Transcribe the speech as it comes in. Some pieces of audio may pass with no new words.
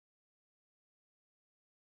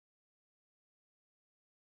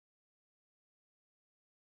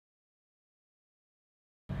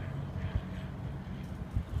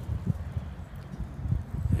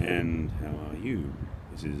and how are you?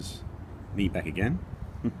 This is me back again.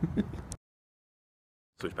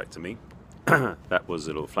 Switch back to me. That was a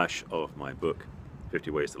little flash of my book,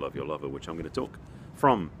 50 Ways to Love Your Lover, which I'm going to talk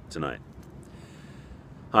from tonight.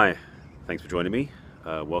 Hi, thanks for joining me.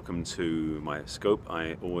 Welcome to my scope.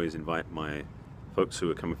 I always invite my folks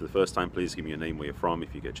who are coming for the first time, please give me your name, where you're from,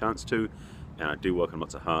 if you get a chance to. And I do welcome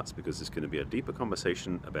lots of hearts because it's going to be a deeper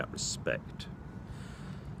conversation about respect.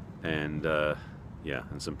 And yeah,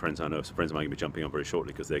 and some friends I know, some friends of mine are going to be jumping on very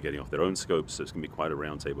shortly because they're getting off their own scopes, so it's going to be quite a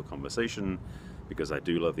roundtable conversation because I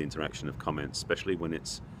do love the interaction of comments, especially when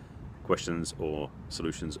it's questions or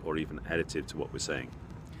solutions or even additive to what we're saying.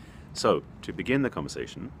 So, to begin the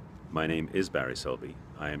conversation, my name is Barry Selby.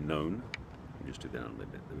 I am known, let me just do that a little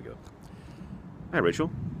bit, there we go. Hi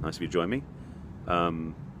Rachel, nice of you to join me.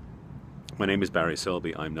 My name is Barry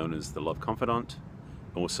Selby. I'm known as the Love Confidant,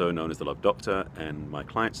 also known as the Love Doctor, and my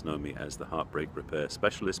clients know me as the Heartbreak Repair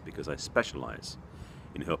Specialist because I specialize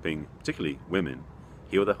in helping particularly women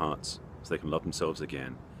heal their hearts so they can love themselves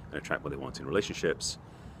again and attract what they want in relationships.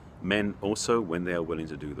 Men also, when they are willing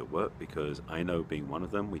to do the work, because I know, being one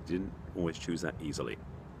of them, we didn't always choose that easily.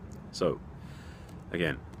 So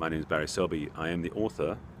again, my name is Barry Selby. I am the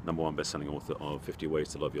author, #1 best-selling author of 50 Ways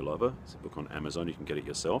to Love Your Lover. It's a book on Amazon. You can get it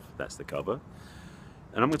yourself. That's the cover.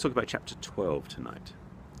 And I'm going to talk about chapter 12 tonight.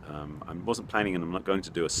 I wasn't planning, and I'm not going to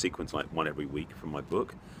do a sequence like one every week from my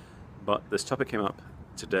book, but this topic came up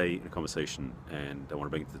today in a conversation, and I want to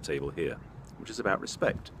bring it to the table here, which is about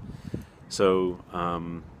respect. So,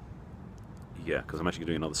 yeah, because I'm actually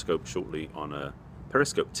doing another scope shortly on a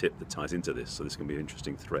Periscope tip that ties into this, so this is going to be an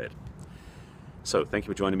interesting thread. So, thank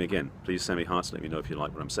you for joining me again. Please send me hearts, let me know if you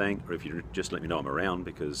like what I'm saying, or if you just let me know I'm around,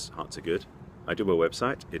 because hearts are good. I do have a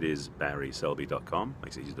website. It is barryselby.com.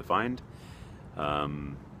 Makes it easy to find.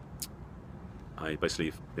 I basically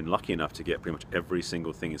have been lucky enough to get pretty much every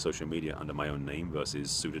single thing in social media under my own name versus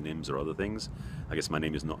pseudonyms or other things. I guess my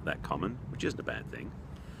name is not that common, which isn't a bad thing.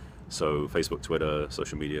 So Facebook, Twitter,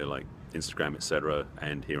 social media like Instagram, etc.,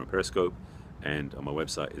 and here on Periscope, and on my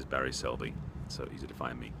website is Barry Selby. So easy to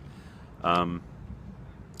find me.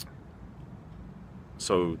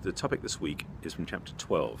 So the topic this week is from chapter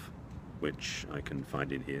 12, which I can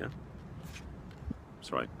find in here.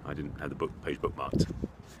 Sorry, I didn't have the page bookmarked.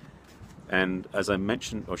 And as I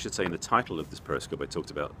mentioned, or I should say in the title of this Periscope, I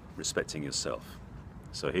talked about respecting yourself.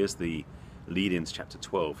 So here's the lead into chapter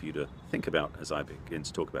 12 for you to think about as I begin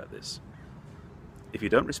to talk about this. If you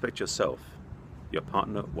don't respect yourself, your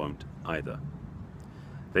partner won't either.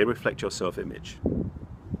 They reflect your self-image.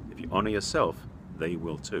 If you honor yourself, they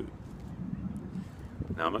will too.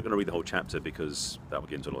 Now, I'm not going to read the whole chapter because that will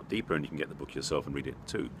get into a lot deeper, and you can get the book yourself and read it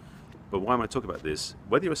too. But why am I talking about this?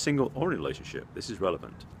 Whether you're single or in a relationship, this is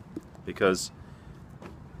relevant. Because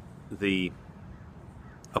the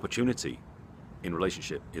opportunity in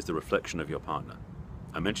relationship is the reflection of your partner.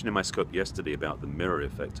 I mentioned in my scope yesterday about the mirror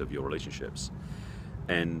effect of your relationships.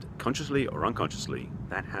 And consciously or unconsciously,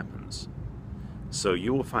 that happens. So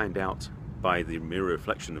you will find out by the mirror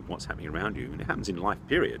reflection of what's happening around you. And it happens in life,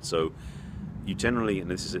 period. So you generally, and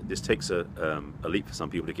this takes a leap for some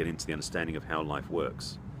people to get into the understanding of how life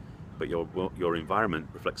works. But your environment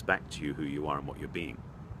reflects back to you who you are and what you're being.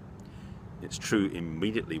 It's true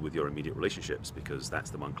immediately with your immediate relationships because that's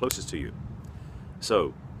the one closest to you.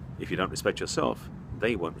 So if you don't respect yourself,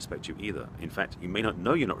 they won't respect you either. In fact, you may not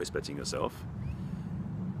know you're not respecting yourself.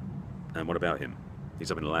 And what about him? He's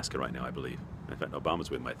up in Alaska right now, I believe. In fact, Obama's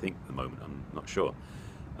with him, I think, at the moment. I'm not sure.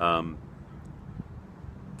 The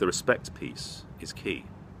respect piece is key.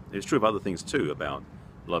 It's true of other things too, about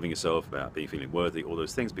loving yourself, about feeling worthy, all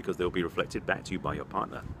those things, because they'll be reflected back to you by your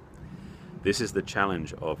partner. This is the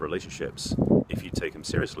challenge of relationships if you take them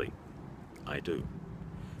seriously. I do.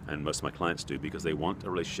 And most of my clients do, because they want a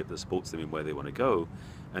relationship that supports them in where they want to go,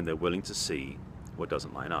 and they're willing to see what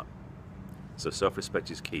doesn't line up. So self-respect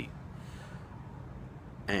is key.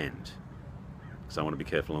 And, because I want to be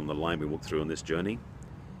careful on the line we walk through on this journey,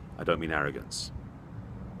 I don't mean arrogance.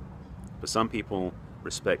 For some people,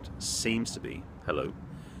 respect seems to be,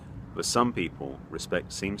 for some people,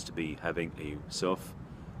 respect seems to be having a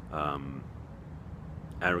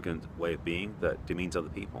arrogant way of being that demeans other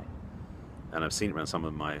people. And I've seen it around some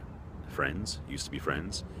of my friends, used to be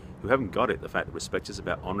friends, who haven't got it, the fact that respect is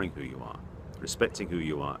about honoring who you are, respecting who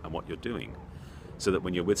you are and what you're doing, so that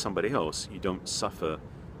when you're with somebody else, you don't suffer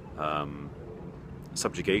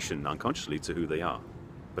subjugation unconsciously to who they are.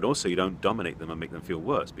 But also you don't dominate them and make them feel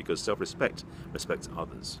worse, because self-respect respects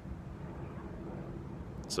others.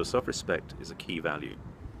 So self-respect is a key value.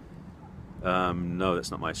 No, that's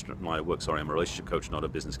not my work. Sorry, I'm a relationship coach, not a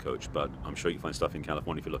business coach, but I'm sure you can find stuff in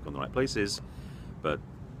California if you look on the right places. But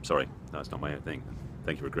Sorry, that's not my thing.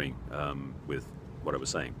 Thank you for agreeing with what I was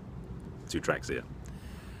saying. 2 tracks here.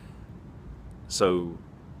 So,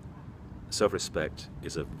 self-respect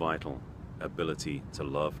is a vital ability to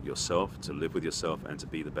love yourself, to live with yourself, and to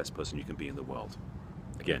be the best person you can be in the world.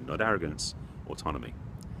 Again, not arrogance, autonomy.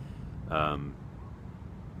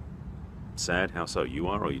 Sad? How so? You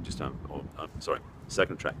are, or you just don't? Or, sorry,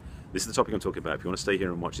 second track. This is the topic I'm talking about. If you want to stay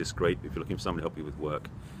here and watch this, great. If you're looking for someone to help you with work,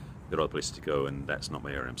 there are other places to go, and that's not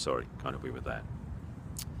my area. I'm sorry. Can't help you with that.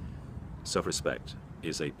 Self-respect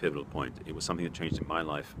is a pivotal point. It was something that changed in my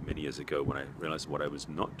life many years ago when I realized what I was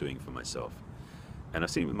not doing for myself. And I've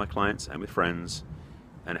seen it with my clients and with friends,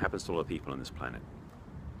 and it happens to a lot of people on this planet.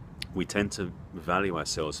 We tend to value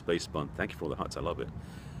ourselves based upon, thank you for all the hearts, I love it.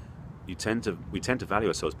 We tend to value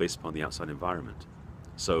ourselves based upon the outside environment.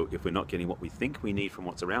 So if we're not getting what we think we need from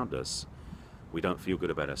what's around us, we don't feel good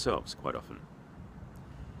about ourselves quite often.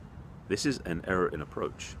 This is an error in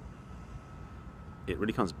approach. It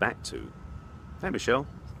really comes back to, hey Michelle,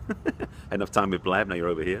 enough time with blab, now you're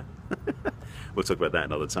over here. We'll talk about that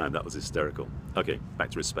another time, that was hysterical. Okay,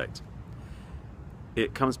 back to respect.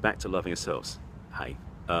 It comes back to loving ourselves. Hey,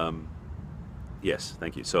 yes,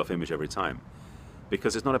 thank you, self-image every time.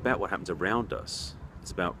 Because it's not about what happens around us,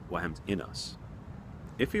 it's about what happens in us.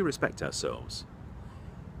 If we respect ourselves,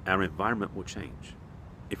 our environment will change.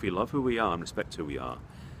 If we love who we are and respect who we are,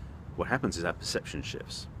 what happens is our perception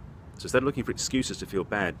shifts. So instead of looking for excuses to feel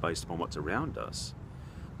bad based upon what's around us,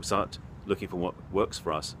 we start looking for what works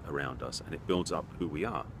for us around us, and it builds up who we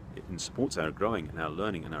are. It supports our growing and our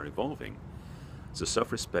learning and our evolving. So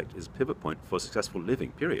self-respect is a pivot point for successful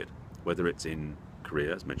living, period. Whether it's in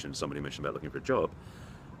career, as mentioned, somebody mentioned about looking for a job,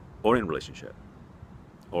 or in relationship,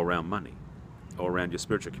 or around money, or around your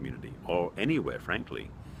spiritual community, or anywhere, frankly.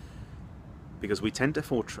 Because we tend to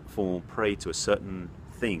fall prey to a certain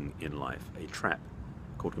thing in life, a trap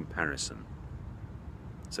called comparison.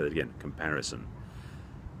 Say that again, comparison.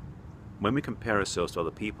 When we compare ourselves to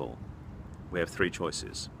other people, we have 3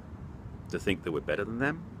 choices. To think that we're better than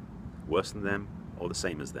them, worse than them, or the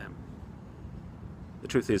same as them. The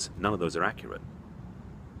truth is, none of those are accurate.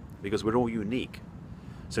 Because we're all unique.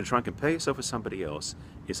 So to try and compare yourself with somebody else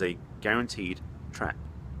is a guaranteed trap.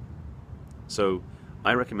 So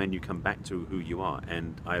I recommend you come back to who you are.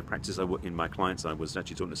 And I have practiced in my clients. I was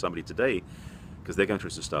actually talking to somebody today because they're going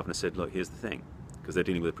through some stuff, and I said, look, here's the thing. Because they're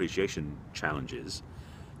dealing with appreciation challenges.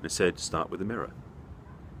 And I said, start with the mirror.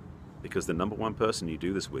 Because the number 1 person you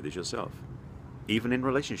do this with is yourself. Even in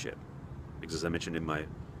relationship. Because as I mentioned in my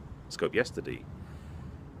scope yesterday,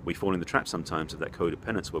 we fall in the trap sometimes of that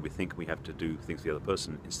codependence where we think we have to do things for the other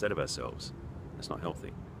person instead of ourselves. That's not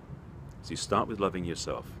healthy. So you start with loving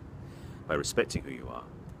yourself by respecting who you are.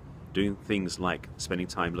 Doing things like spending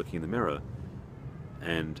time looking in the mirror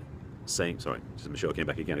and saying, sorry, just Michelle came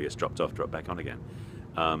back again, I guess dropped back on again.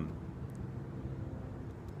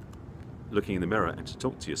 Looking in the mirror and to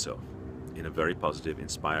talk to yourself in a very positive,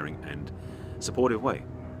 inspiring, and supportive way.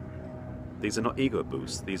 These are not ego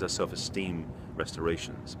boosts, these are self-esteem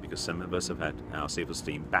restorations, because some of us have had our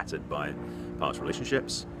self-esteem battered by past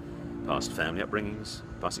relationships, past family upbringings,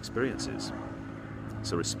 past experiences.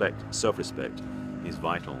 So respect, self-respect is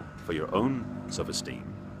vital for your own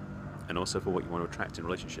self-esteem and also for what you want to attract in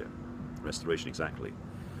relationship. Restoration, exactly.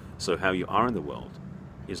 So how you are in the world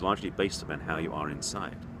is largely based upon how you are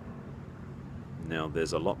inside. Now,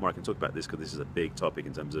 there's a lot more I can talk about this because this is a big topic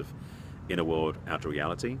in terms of inner world, outer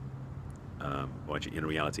reality. Or actually inner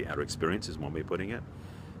reality, outer experience is one way of putting it.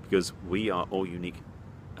 Because we are all unique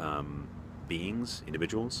beings,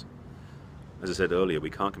 individuals. As I said earlier, we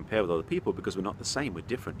can't compare with other people because we're not the same. We're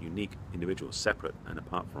different, unique individuals, separate and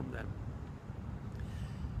apart from them.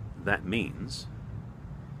 That means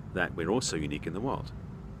that we're also unique in the world,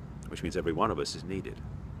 which means every one of us is needed.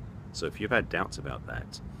 So if you've had doubts about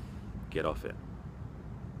that, get off it.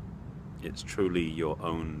 It's truly your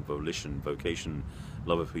own volition, vocation,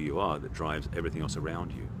 love of who you are that drives everything else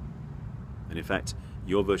around you. And in fact,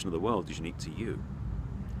 your version of the world is unique to you.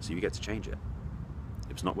 So you get to change it.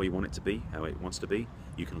 If it's not where you want it to be, how it wants to be,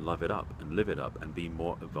 you can love it up and live it up and be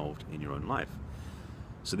more evolved in your own life.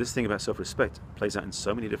 So this thing about self-respect plays out in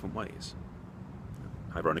so many different ways.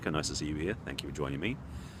 Hi Veronica, nice to see you here. Thank you for joining me.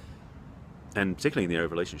 And particularly in the area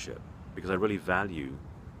of relationship, because I really value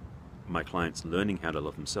my clients learning how to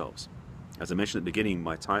love themselves. As I mentioned at the beginning,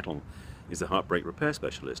 my title is the Heartbreak Repair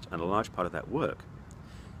Specialist, and a large part of that work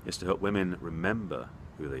is to help women remember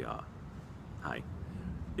who they are. Hi.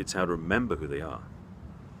 It's how to remember who they are.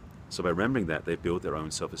 So by remembering that, they build their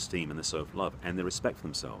own self-esteem and their self-love and their respect for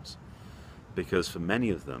themselves. Because for many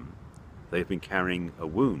of them, they've been carrying a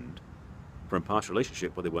wound from a past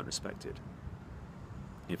relationship where they weren't respected.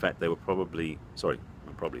 In fact, they were probably, sorry,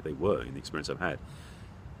 not probably, they were, in the experience I've had,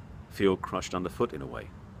 feel crushed underfoot in a way.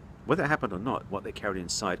 Whether it happened or not, what they carried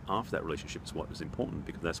inside after that relationship is what was important,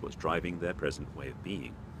 because that's what's driving their present way of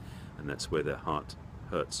being. And that's where their heart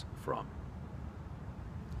hurts from.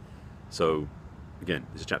 So, again,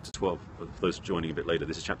 this is chapter 12. For those joining a bit later,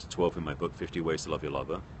 this is chapter 12 in my book, 50 Ways to Love Your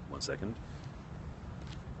Lover. 1 second.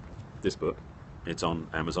 This book, it's on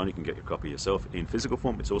Amazon. You can get your copy yourself in physical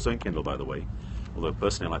form. It's also in Kindle, by the way. Although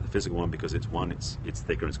personally, I like the physical one because it's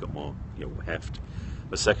thicker and it's got more, heft.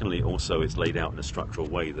 But secondly, also it's laid out in a structural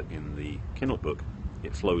way that in the Kindle book,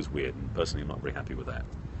 it flows weird. And personally, I'm not very happy with that.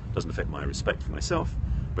 It doesn't affect my respect for myself,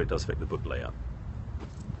 but it does affect the book layout.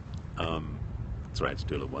 So I had to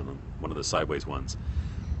do a little one of the sideways ones.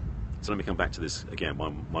 So let me come back to this again,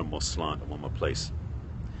 one more slant and one more place.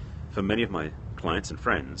 For many of my clients and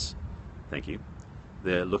friends, thank you,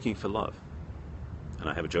 they're looking for love. And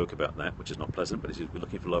I have a joke about that, which is not pleasant, but we're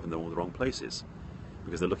looking for love in all the wrong places.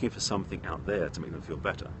 Because they're looking for something out there to make them feel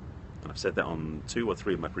better. And I've said that on 2 or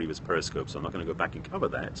 3 of my previous periscopes, so I'm not going to go back and cover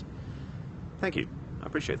that. Thank you. I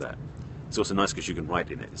appreciate that. It's also nice because you can write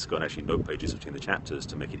in it. It's got actually note pages between the chapters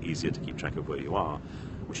to make it easier to keep track of where you are,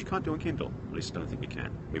 which you can't do on Kindle. At least I don't think you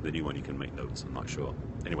can. Maybe the new one you can make notes. I'm not sure.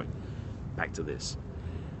 Anyway, back to this.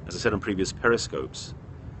 As I said on previous periscopes,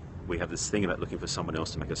 we have this thing about looking for someone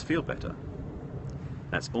else to make us feel better.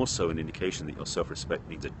 That's also an indication that your self-respect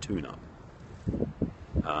needs a tune-up.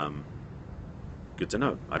 Good to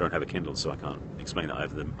know. I don't have a Kindle, so I can't explain it. I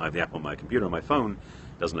have the app on my computer on my phone.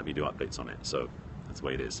 Doesn't let me do updates on it, so that's the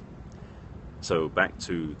way it is. So back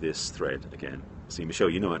to this thread again. See,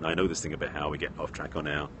 Michelle, you know it, and I know this thing about how we get off track on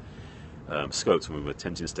our scopes when we're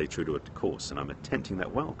attempting to stay true to a course, and I'm attempting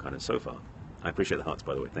that well, kind of, so far. I appreciate the hearts,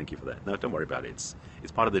 by the way. Thank you for that. No, don't worry about it.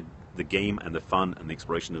 It's part of the game and the fun and the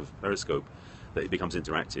exploration of Periscope that it becomes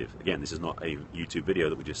interactive. Again, this is not a YouTube video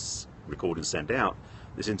that we just record and send out.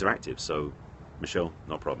 This is interactive, so Michelle,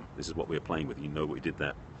 no problem. This is what we're playing with. You know we did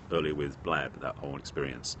that earlier with Blab, that whole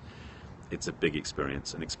experience. It's a big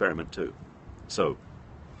experience, an experiment too. So,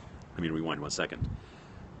 let me rewind 1 second.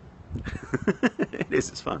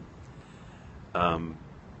 It's fun.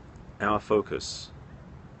 Our focus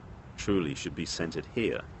truly should be centered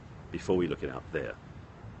here before we look it out there.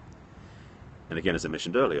 And again, as I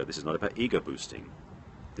mentioned earlier, this is not about ego boosting.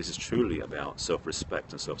 This is truly about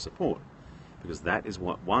self-respect and self-support, because that is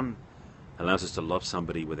what, 1, allows us to love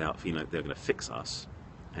somebody without feeling like they're going to fix us,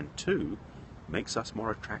 and 2, makes us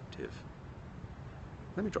more attractive.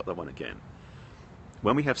 Let me drop that one again.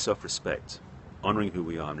 When we have self-respect, honoring who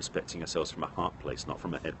we are and respecting ourselves from a heart place, not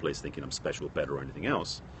from a head place thinking I'm special, better, or anything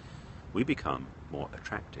else, we become more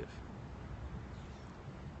attractive.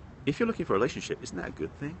 If you're looking for a relationship, isn't that a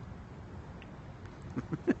good thing?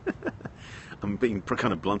 I'm being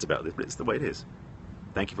kind of blunt about this, but it's the way it is.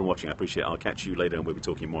 Thank you for watching. I appreciate it. I'll catch you later and we'll be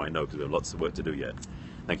talking more, I know, because we have lots of work to do yet.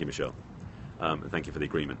 Thank you, Michelle. Thank you for the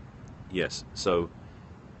agreement. Yes, so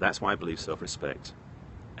that's why I believe self-respect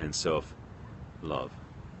and self-love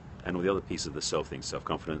and all the other pieces of the self things,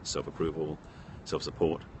 self-confidence, self-approval,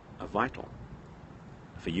 self-support, are vital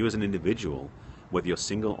for you as an individual, whether you're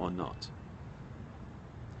single or not.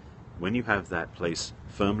 When you have that place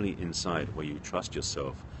firmly inside where you trust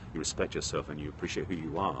yourself, you respect yourself, and you appreciate who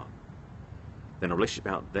you are, then a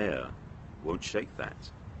relationship out there won't shake that.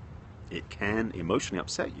 It can emotionally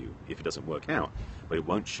upset you if it doesn't work out, but it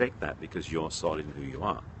won't shake that because you're solid in who you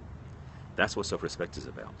are. That's what self-respect is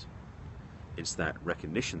about. It's that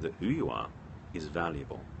recognition that who you are is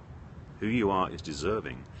valuable, who you are is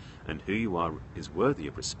deserving, and who you are is worthy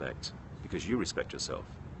of respect because you respect yourself.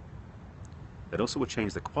 That also will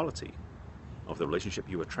change the quality of the relationship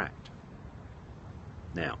you attract.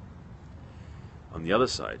 Now, on the other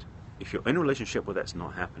side, if you're in a relationship where that's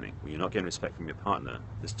not happening, where you're not getting respect from your partner,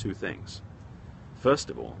 there's 2 things. First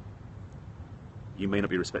of all, you may not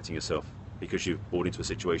be respecting yourself because you've bought into a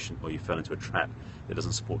situation or you fell into a trap that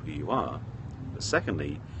doesn't support who you are. But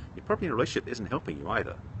secondly, you're probably in a relationship that isn't helping you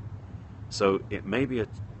either. So it may be an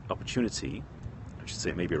opportunity, I should say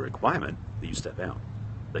it may be a requirement, that you step out,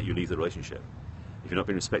 that you leave the relationship. If you're not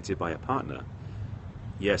being respected by a partner,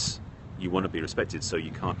 yes, you want to be respected, so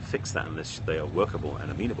you can't fix that unless they are workable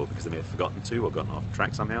and amenable, because they may have forgotten to or gotten off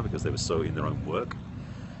track somehow because they were so in their own work.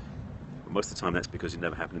 But most of the time that's because it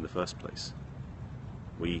never happened in the first place.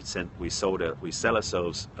 We sell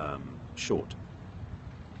ourselves short,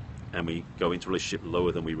 and we go into a relationship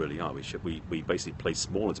lower than we really are. We basically play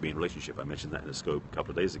smaller to be in a relationship. I mentioned that in a scope a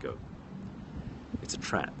couple of days ago. It's a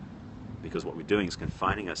trap, because what we're doing is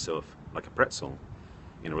confining ourselves like a pretzel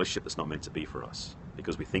in a relationship that's not meant to be for us,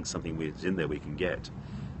 because we think something is in there we can get.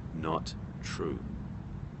 Not true.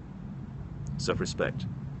 self-respect,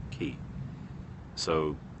 key.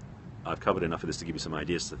 So I've covered enough of this to give you some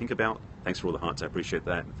ideas to think about. Thanks for all the hearts, I appreciate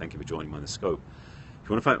that, and thank you for joining me on the scope. If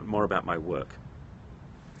you want to find out more about my work,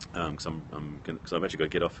 because I'm actually going to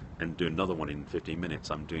get off and do another one in 15 minutes.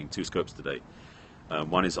 I'm doing 2 scopes today.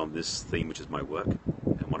 One is on this theme, which is my work,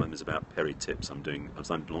 and one of them is about Peri tips. I'm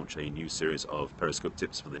starting to launch a new series of Periscope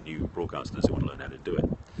tips for the new broadcasters who want to learn how to do it.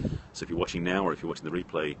 So if you're watching now, or if you're watching the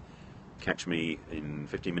replay, catch me in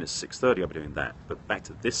 15 minutes, 6:30. I'll be doing that. But back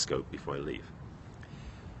to this scope before I leave.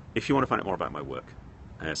 If you want to find out more about my work,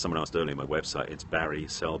 as someone asked earlier, my website, it's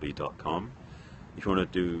barryselby.com. If you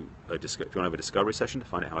want to have a discovery session to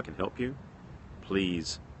find out how I can help you,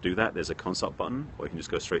 please do that. There's a consult button, or you can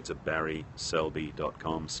just go straight to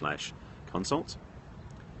barryselby.com/consult,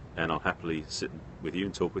 and I'll happily sit with you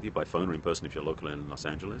and talk with you by phone or in person if you're local in Los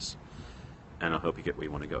Angeles, and I'll help you get where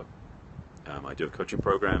you want to go. I do have coaching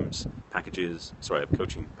programs, packages. Sorry, I have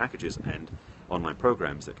coaching packages and online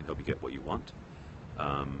programs that can help you get what you want.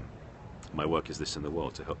 My work is this in the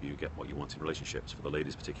world, to help you get what you want in relationships, for the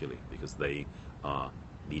ladies particularly, because they are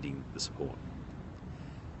needing the support.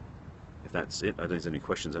 If that's it, I don't think there's any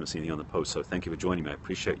questions. I haven't seen anything on the post, so thank you for joining me. I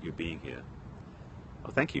appreciate you being here. Oh,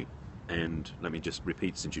 thank you. And let me just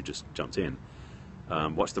repeat, since you just jumped in,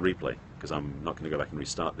 watch the replay, because I'm not going to go back and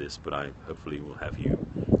restart this, but I hopefully will have you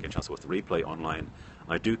get a chance to watch the replay online.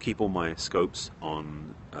 I do keep all my scopes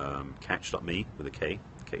on catch.me with a K,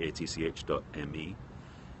 katch.me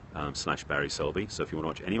 /barryselby. So if you want to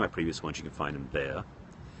watch any of my previous ones, you can find them there.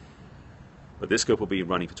 But this scope will be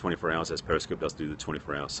running for 24 hours, as Periscope does do the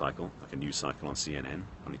 24-hour cycle, like a news cycle on CNN,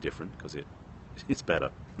 only different because it's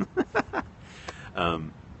better.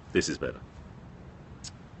 This is better.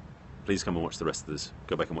 Please come and watch the rest of this.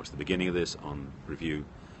 Go back and watch the beginning of this on review.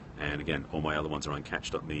 And again, all my other ones are on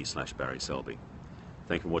catch.me /barryselby.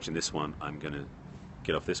 Thank you for watching this one. I'm going to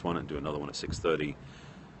get off this one and do another one at 6:30.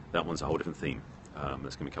 That one's a whole different theme. There's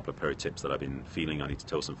going to be a couple of Peri tips that I've been feeling I need to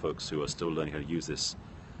tell some folks who are still learning how to use this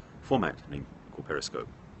format called Periscope.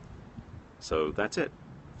 So that's it.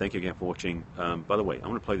 Thank you again for watching. By the way, I'm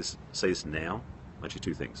going to say this now. Actually,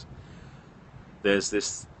 2 things. There's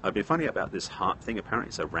this, I've been finding out about this heart thing. Apparently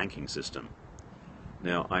it's a ranking system.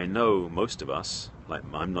 Now, I know most of us, like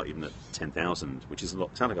I'm not even at 10,000, which is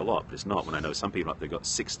sounds like a lot, but it's not, when I know some people, they've got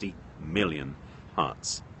 60 million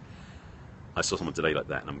hearts. I saw someone today like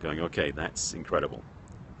that, and I'm going, okay, that's incredible.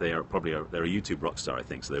 They're a YouTube rock star, I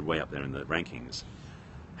think, so they're way up there in the rankings.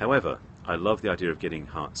 However, I love the idea of getting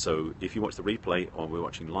hearts. So if you watch the replay, or we're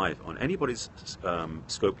watching live on anybody's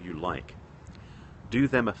scope you like, do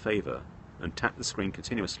them a favor and tap the screen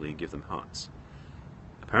continuously and give them hearts.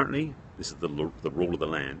 Apparently, this is the rule of the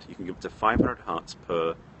land. You can give up to 500 hearts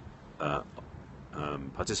per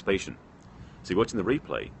participation. So you're watching the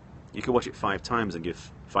replay, you can watch it 5 times and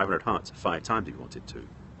give 500 hearts 5 times if you wanted to,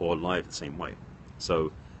 or live the same way.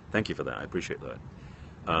 So thank you for that. I appreciate that.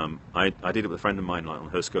 I did it with a friend of mine on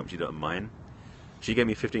her scope. She did it on mine. She gave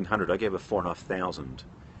me 1,500. I gave her 4,500,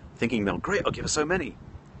 thinking, "No, great, I'll give her so many,"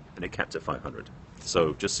 and it capped at 500.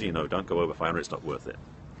 So just so you know, don't go over 500. It's not worth it.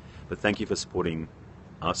 But thank you for supporting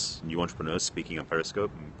us new entrepreneurs, speaking on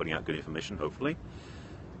Periscope and putting out good information, hopefully.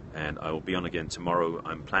 And I will be on again tomorrow.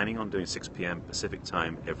 I'm planning on doing 6 p.m. Pacific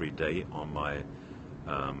time every day on my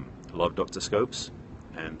Log Doctor scopes.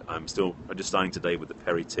 And I'm just starting today with the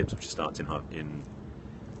Peri tips, which starts in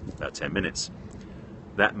about 10 minutes.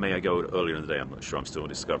 That may I go earlier in the day, I'm not sure. I'm still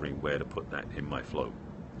discovering where to put that in my flow.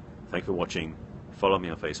 Thank you for watching. Follow me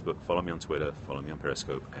on Facebook, follow me on Twitter, follow me on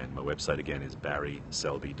Periscope, and my website again is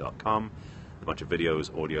barryselby.com. A bunch of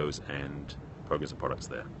videos, audios, and programs and products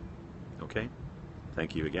there. Okay?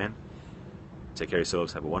 Thank you again. Take care of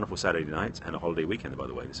yourselves. Have a wonderful Saturday night and a holiday weekend, by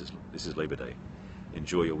the way. This is Labor Day.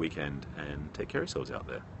 Enjoy your weekend and take care of yourselves out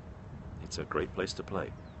there. It's a great place to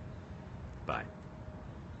play. Bye.